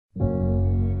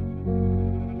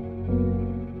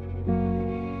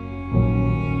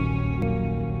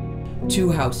Two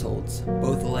households,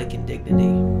 both alike in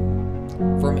dignity,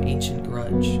 from ancient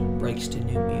grudge breaks to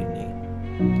new mutiny,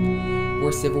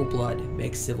 where civil blood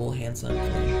makes civil hands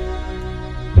unclean.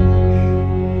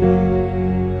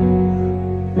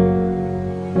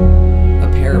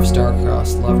 A pair of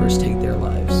star-crossed lovers take their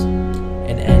lives,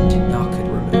 an end naught could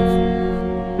remove.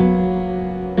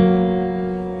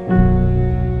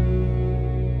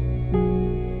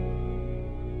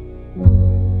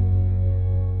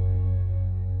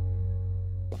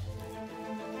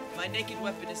 My naked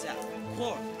weapon is out.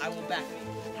 Quarrel, I will back thee.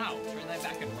 How? Turn thy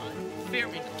back and run? Fear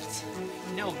me not.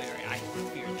 No, Mary, I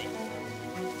fear thee.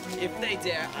 If they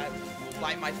dare, I will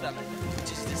bite my thumb,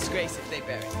 which is a disgrace if they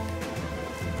bear it.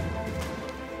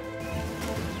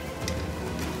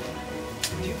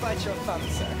 Do you bite your thumb,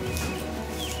 sir?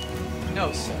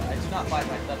 No, sir, I do not bite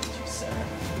my thumb at you, sir.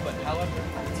 But, however,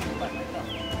 I do bite my thumb.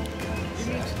 You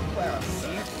need to quarrel, sir.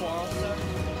 Do you quarrel, sir?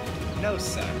 No,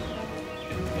 sir.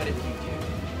 But if you do,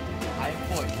 I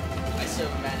implore you, I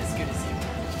serve a man as good as you.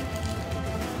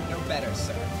 No better,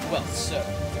 sir. Well, sir.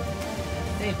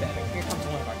 Say better. Here comes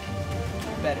one of our kin.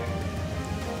 Better.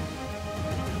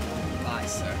 Aye,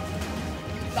 sir.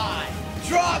 Thigh!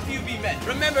 Draw if you be men!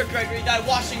 Remember, Gregory, thy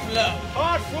washing blow!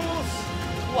 Hard fools!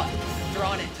 What?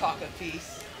 Drawn and talk of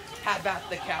peace? Have at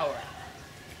the coward.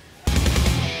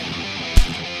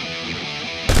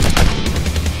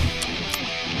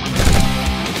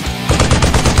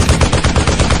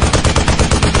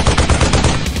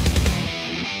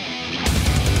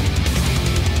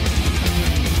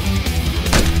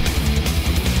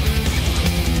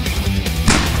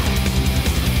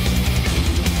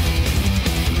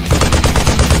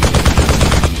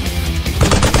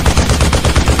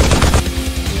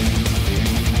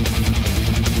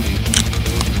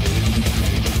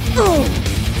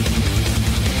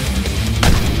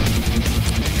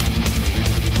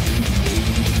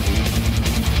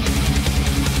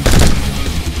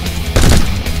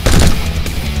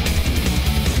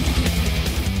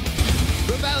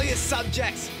 Rebellious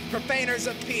subjects, profaners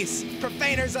of peace,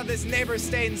 profaners of this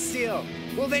neighbor-stained steel.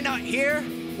 Will they not hear?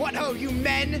 What ho, you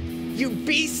men, you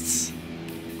beasts!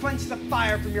 Quench the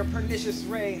fire from your pernicious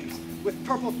reigns, with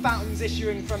purple fountains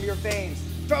issuing from your veins.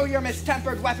 Throw your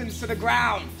mistempered weapons to the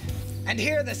ground, and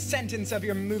hear the sentence of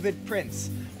your moved prince.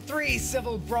 3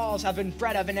 civil brawls have been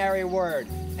bred of an airy word,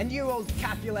 and you, old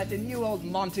Capulet, and you, old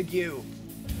Montague.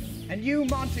 And you,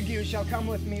 Montague, shall come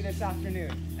with me this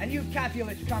afternoon. And you,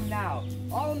 Capulet, come now.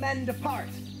 All men depart.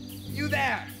 You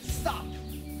there, stop.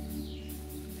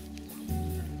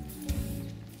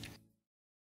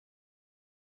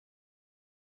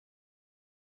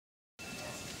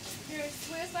 Nurse,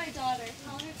 where's my daughter?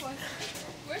 Tell me for.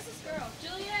 Where's this girl?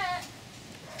 Juliet!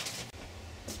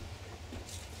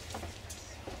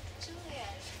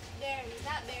 Juliet, Mary,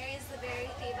 that Mary is the very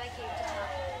thief I came to talk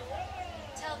with.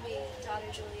 Tell me, daughter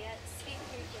Juliet, speak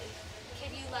briefly. Can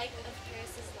you like of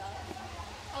Paris's love?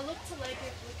 I'll look to like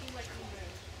it looking like the moon,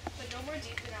 but no more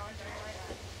deep than our during my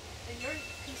eye. And your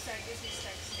consent gives me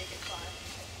strength to make it fly.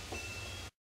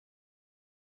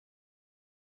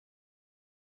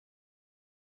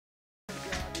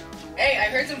 Hey, I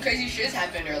heard some crazy shit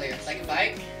happened earlier. Like a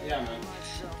fight? Yeah, man.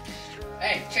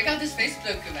 Hey, check out this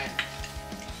Facebook event.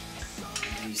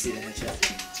 You see the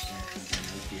headshot?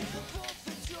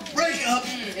 Break up!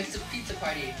 It's a pizza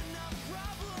party.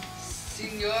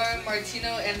 Signor Martino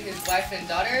and his wife and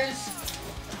daughters,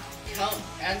 Count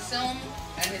Anselm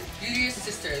and his beauteous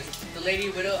sisters, the lady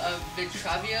widow of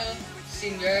Vitravio,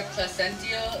 Signor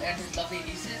Placentio and his lovely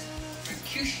nieces,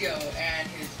 Mercutio and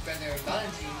his brother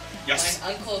Valentine, Yes.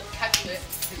 my uncle Capulet,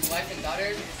 his wife and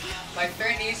daughters, my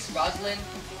fair niece Rosalind,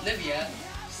 Livia,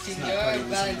 Signor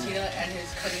Valentino and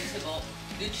his cousin Tybalt,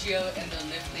 Lucio and the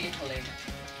lively Helena.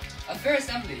 A fair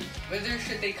assembly, whither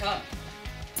should they come?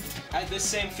 At this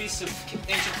same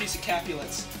ancient feast of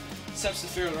Capulets, steps the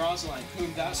fair Rosaline,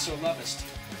 whom thou so lovest,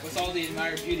 with all the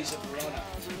admired beauties of Verona.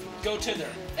 Go thither,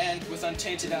 and with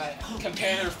untainted eye,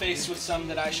 compare her face with some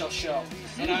that I shall show,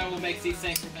 and I will make thee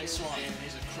think thy swan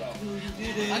is a crow.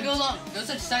 I'll go along, no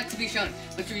such sight to be shown,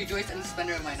 but to rejoice in the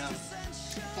splendor of my own.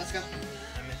 Let's go.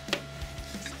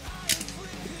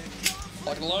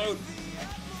 Fucking load.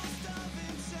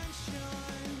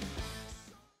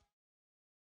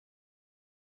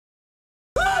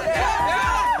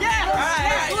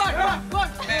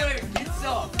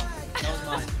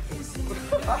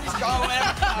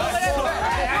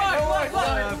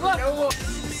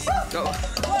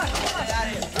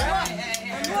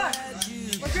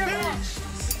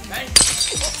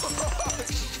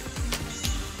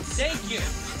 Thank you.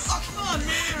 Oh, come on,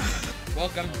 man.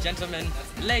 Welcome, gentlemen.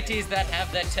 Ladies that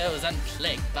have their toes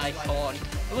unplagued by corn.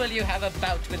 Will you have a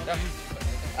bout with them?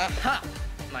 Aha!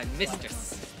 My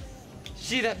mistress.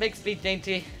 She that makes me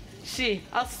dainty. She,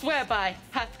 I'll swear by,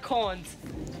 hath corns.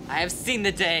 I have seen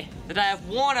the day that I have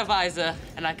worn a visor,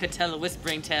 and I could tell a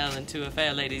whispering tale into a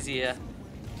fair lady's ear.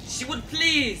 She would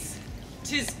please.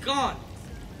 'Tis gone.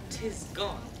 'Tis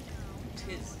gone.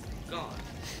 'Tis gone.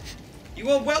 You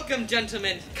are welcome,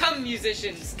 gentlemen. Come,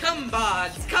 musicians. Come,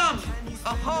 bards. Come.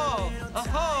 Aho!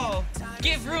 Aho!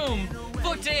 Give room.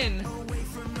 Foot in.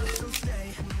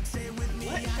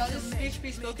 What? Shall this speech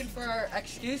be spoken for our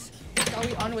excuse? Or shall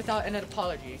we on without an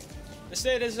apology? The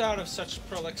state is out of such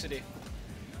prolixity.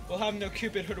 We'll have no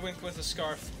Cupid hoodwinked with a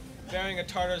scarf, bearing a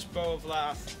Tartar's bow of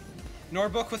laugh, nor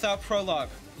book without prologue,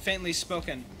 faintly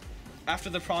spoken,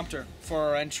 after the prompter, for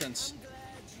our entrance.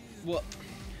 We'll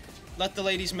let the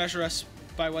ladies measure us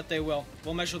by what they will.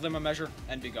 We'll measure them a measure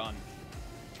and be gone.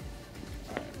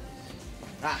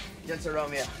 Ah, gentle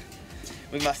Romeo,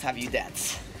 we must have you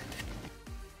dance.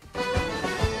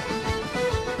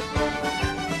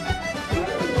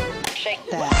 Shake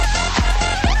that.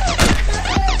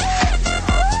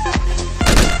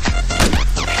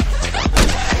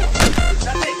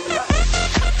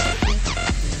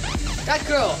 That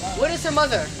girl, what is her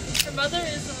mother? Her mother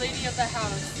is the lady of the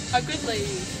house, a good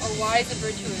lady, a wise and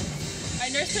virtuous. I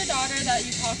nursed her daughter that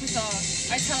you talk with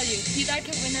awe. I tell you, he that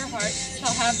can win her heart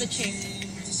shall have the chain.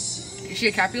 Is she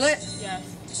a Capulet?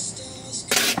 Yes.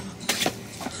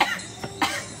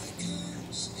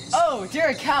 Oh, dear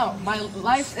account, my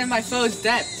life's in my foe's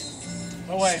debt.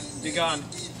 Away, be gone.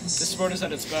 This sport is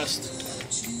at its best.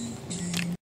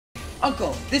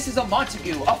 Uncle, this is a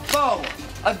Montague, a foe,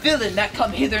 a villain that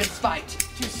come hither in spite,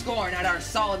 to scorn at our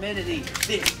solemnity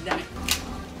this night.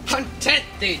 Content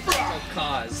thee, gentle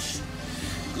cause.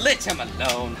 Let him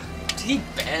alone. He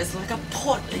bears like a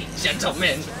portly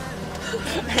gentleman.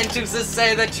 And to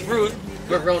say the truth,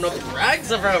 Verona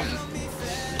brags of him.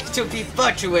 To be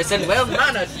virtuous and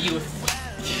well-mannered youth.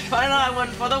 Find I one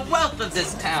for the wealth of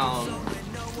this town.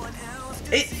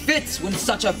 It fits when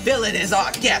such a villain is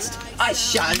our guest. I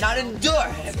shall not endure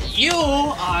him. You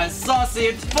are saucy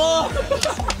and full.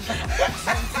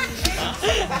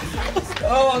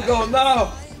 Oh, Uncle,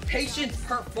 no. Patience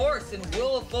perforce and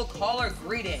willful caller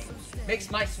greeting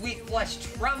makes my sweet flesh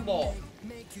tremble.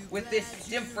 With this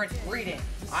different greeting,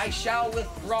 I shall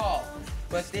withdraw,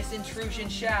 but this intrusion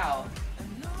shall,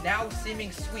 now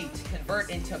seeming sweet, convert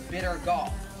into bitter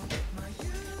gall.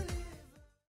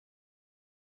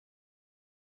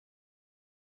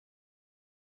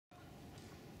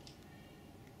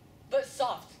 But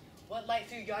soft, what light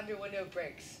through yonder window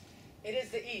breaks? It is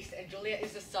the east, and Juliet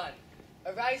is the sun.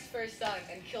 Arise, fair sun,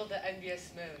 and kill the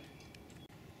envious moon.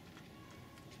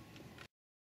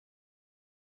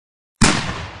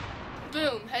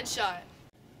 Boom, headshot.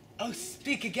 Oh,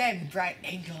 speak again, bright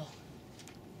angel.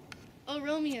 O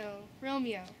Romeo,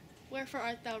 Romeo, wherefore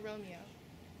art thou Romeo?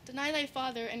 Deny thy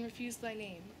father and refuse thy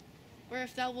name. Or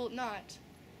if thou wilt not,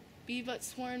 be but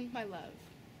sworn my love,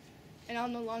 and I'll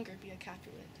no longer be a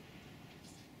Capulet.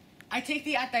 I take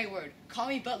thee at thy word. Call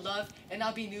me but love, and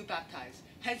I'll be new baptized.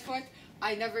 Henceforth,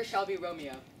 I never shall be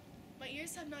Romeo. My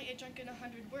ears have not yet drunken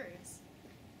 100 words.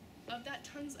 Of that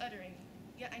tongue's uttering,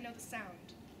 yet I know the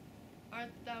sound. Art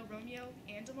thou Romeo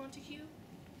and a Montague?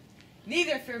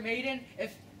 Neither, fair maiden,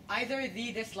 if either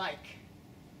thee dislike.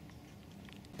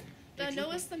 Thou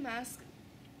knowest the mask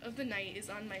of the night is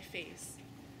on my face.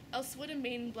 Else would a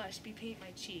maiden blush bepaint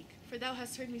my cheek, for thou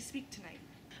hast heard me speak tonight.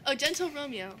 O gentle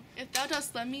Romeo, if thou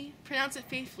dost love me, pronounce it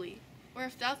faithfully. Or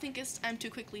if thou thinkest I'm too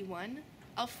quickly won,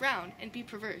 I'll frown and be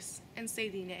perverse, and say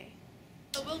thee nay.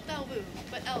 O wilt thou woo,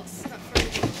 but else not for a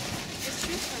woo. It's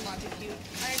truth, my Montague,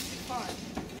 I am too fond.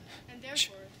 And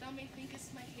therefore thou may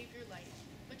thinkest my behavior light,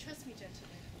 but trust me,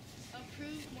 gentlemen, I'll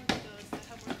prove more to those that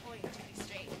have more coin to be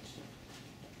strange.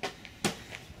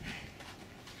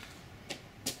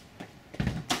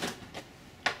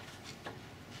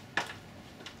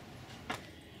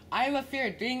 I am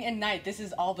afeard, being in night, this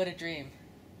is all but a dream.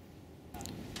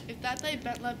 If that thy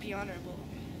bent love be honorable,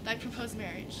 thy proposed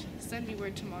marriage, send me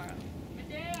word tomorrow.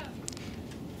 Medea!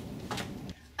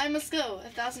 I must go,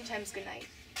 1,000 times good night.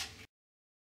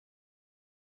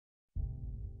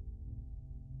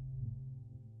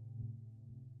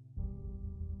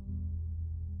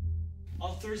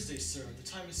 On Thursday, sir. The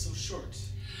time is so short.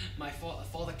 My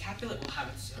father Capulet will have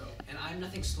it so, and I'm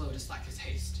nothing slow to slack his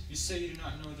haste. You say you do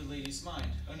not know the lady's mind.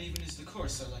 Uneven is the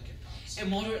course, I like it not.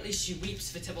 Immoderately she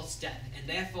weeps for Tybalt's death, and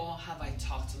therefore have I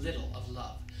talked little of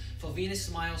love. For Venus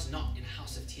smiles not in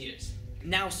house of tears.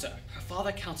 Now, sir, her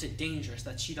father counts it dangerous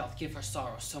that she doth give her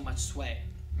sorrow so much sway.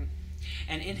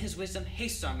 and in his wisdom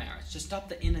hastes our marriage to stop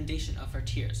the inundation of her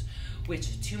tears,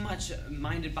 which, too much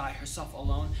minded by herself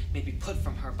alone, may be put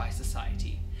from her by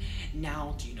society.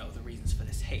 Now do you know the reasons for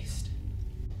this haste?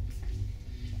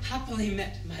 Happily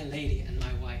met my lady and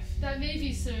my wife. That may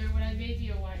be, sir, when I may be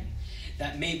a wife.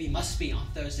 That maybe must be on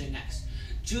Thursday next.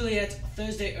 Juliet,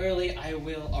 Thursday early I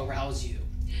will arouse you.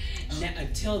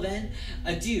 Until then,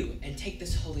 adieu, and take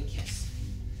this holy kiss.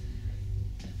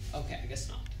 Okay, I guess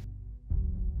not.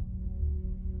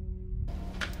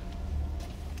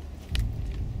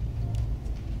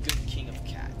 Good king of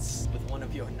cats, with one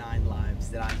of your 9 lives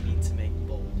that I mean to make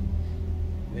bold,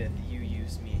 with you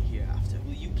use me hereafter,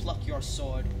 will you pluck your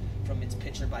sword from its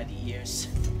pitcher by the ears?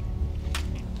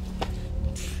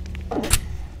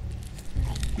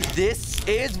 This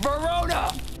is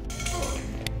Verona!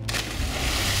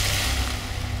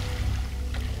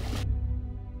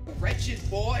 Wretched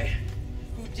boy,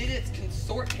 who did its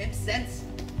consort him since,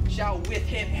 shall with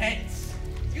him hence.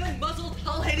 You muzzled,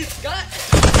 hull-headed scut!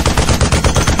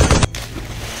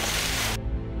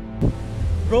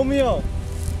 Romeo,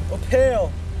 oh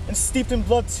pale, and steeped in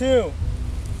blood too.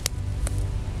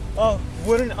 Oh,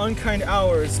 what an unkind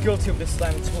hour is guilty of this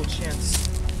lamentable chance.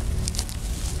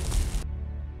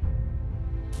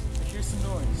 I hear some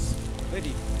noise.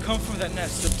 Lady, come from that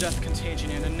nest of death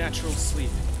contagion and unnatural sleep.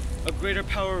 A greater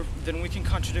power than we can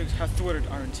contradict hath thwarted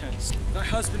our intents. Thy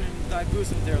husband in thy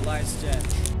bosom there lies dead.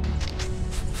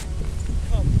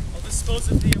 Come, I'll dispose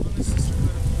of thee among the sisterhood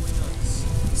of holy nuns.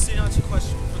 Stay not to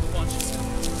question, for the watch is coming.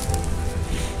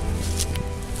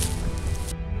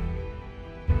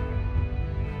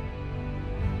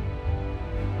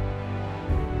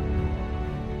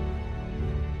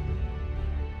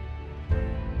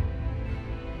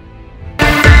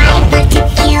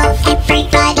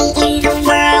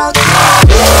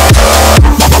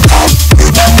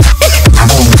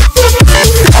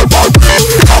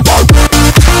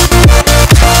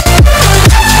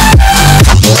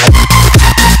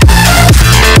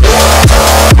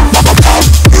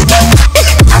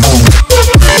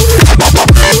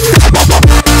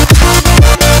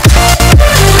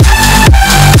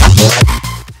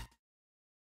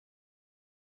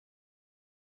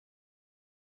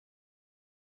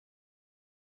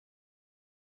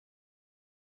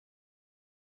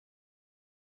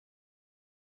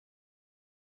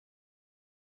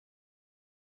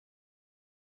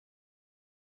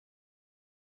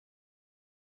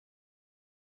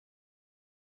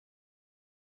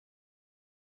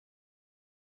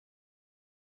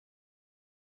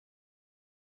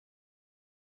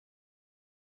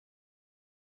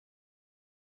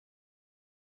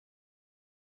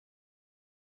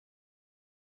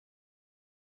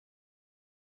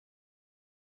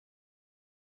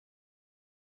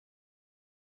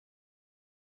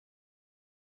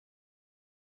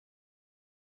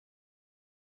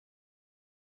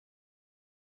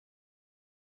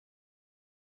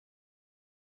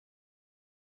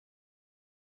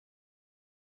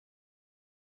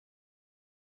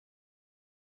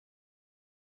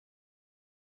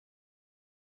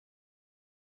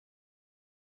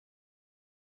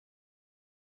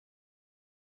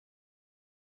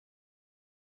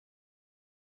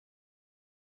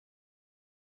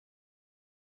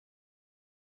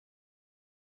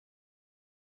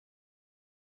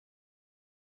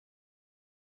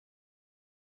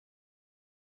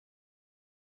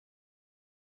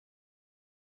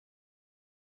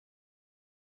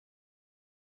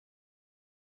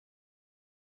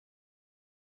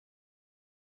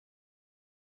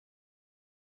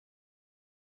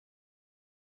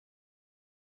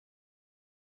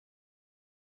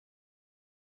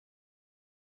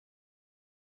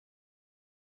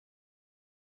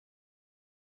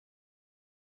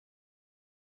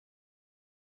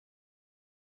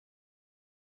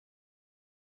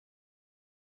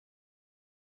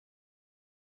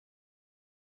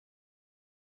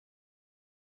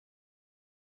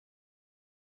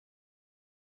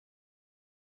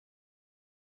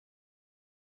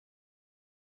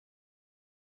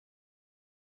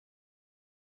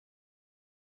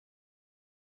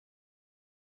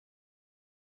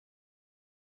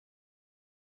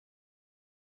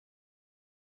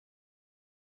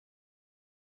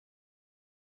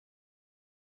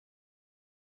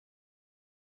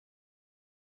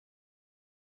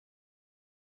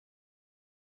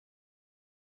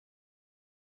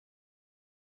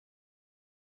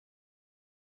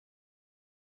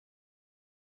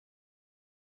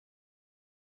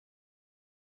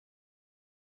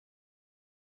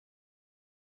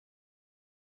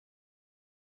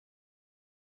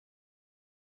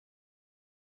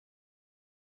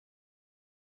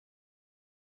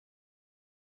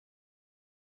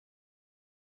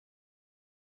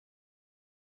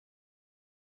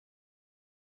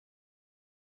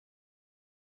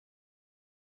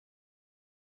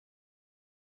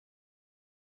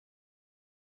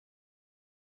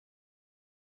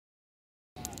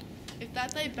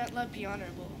 that thy bent love be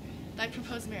honorable, thy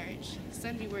proposed marriage,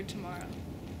 send me word tomorrow.